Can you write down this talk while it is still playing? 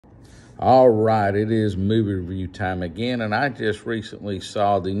All right, it is movie review time again, and I just recently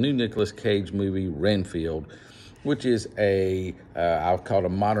saw the new Nicolas Cage movie, Renfield, which is I'll call it a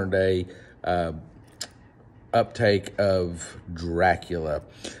modern day uptake of Dracula,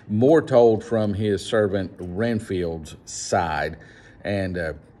 more told from his servant Renfield's side. And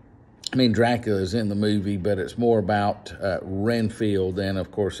Dracula is in the movie, but it's more about Renfield than,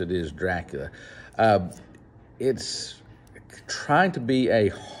 of course, it is Dracula. It's trying to be a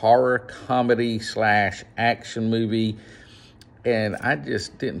horror comedy / action movie, and I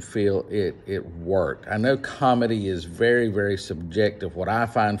just didn't feel it worked. I know comedy is very, very subjective. What I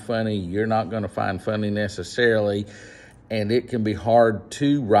find funny, you're not going to find funny necessarily, and it can be hard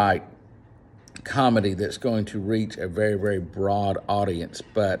to write comedy that's going to reach a very, very broad audience,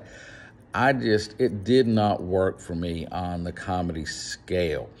 but it did not work for me on the comedy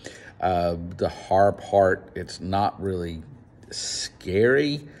scale. The horror part, it's not really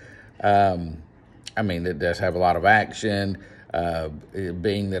scary. It does have a lot of action,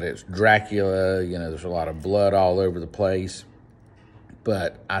 being that it's Dracula, there's a lot of blood all over the place,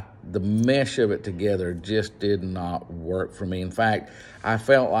 but the mesh of it together just did not work for me. In fact, I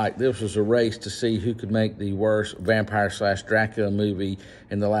felt like this was a race to see who could make the worst vampire / Dracula movie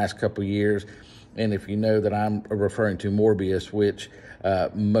in the last couple of years. And if you know that I'm referring to Morbius, which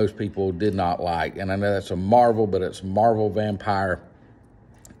most people did not like. And I know that's a Marvel, but it's Marvel Vampire,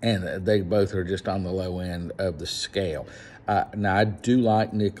 and they both are just on the low end of the scale. Now, I do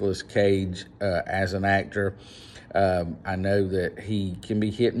like Nicolas Cage as an actor. I know that he can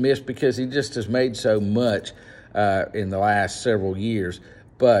be hit and miss because he just has made so much in the last several years,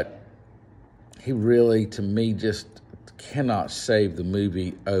 but he really, to me, just cannot save the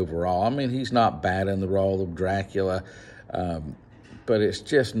movie overall. He's not bad in the role of Dracula, but it's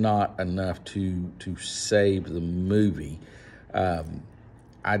just not enough to save the movie. I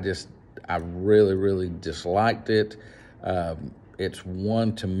really, really disliked it. It's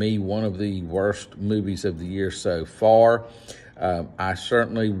to me, one of the worst movies of the year so far. I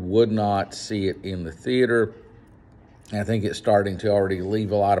certainly would not see it in the theater. I think it's starting to already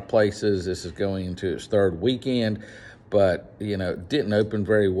leave a lot of places. This is going into its third weekend, but, it didn't open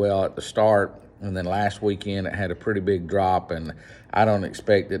very well at the start. And then last weekend, it had a pretty big drop, and I don't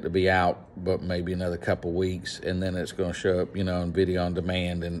expect it to be out but maybe another couple weeks, and then it's going to show up, on video on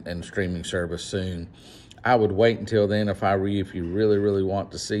demand and streaming service soon. I would wait until then if I were you. If you really, really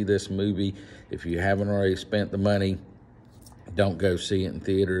want to see this movie, if you haven't already spent the money, don't go see it in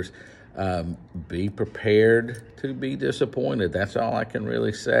theaters. Be prepared to be disappointed. That's all I can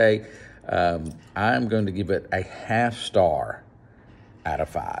really say. I'm going to give it a 0.5 star out of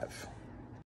 5.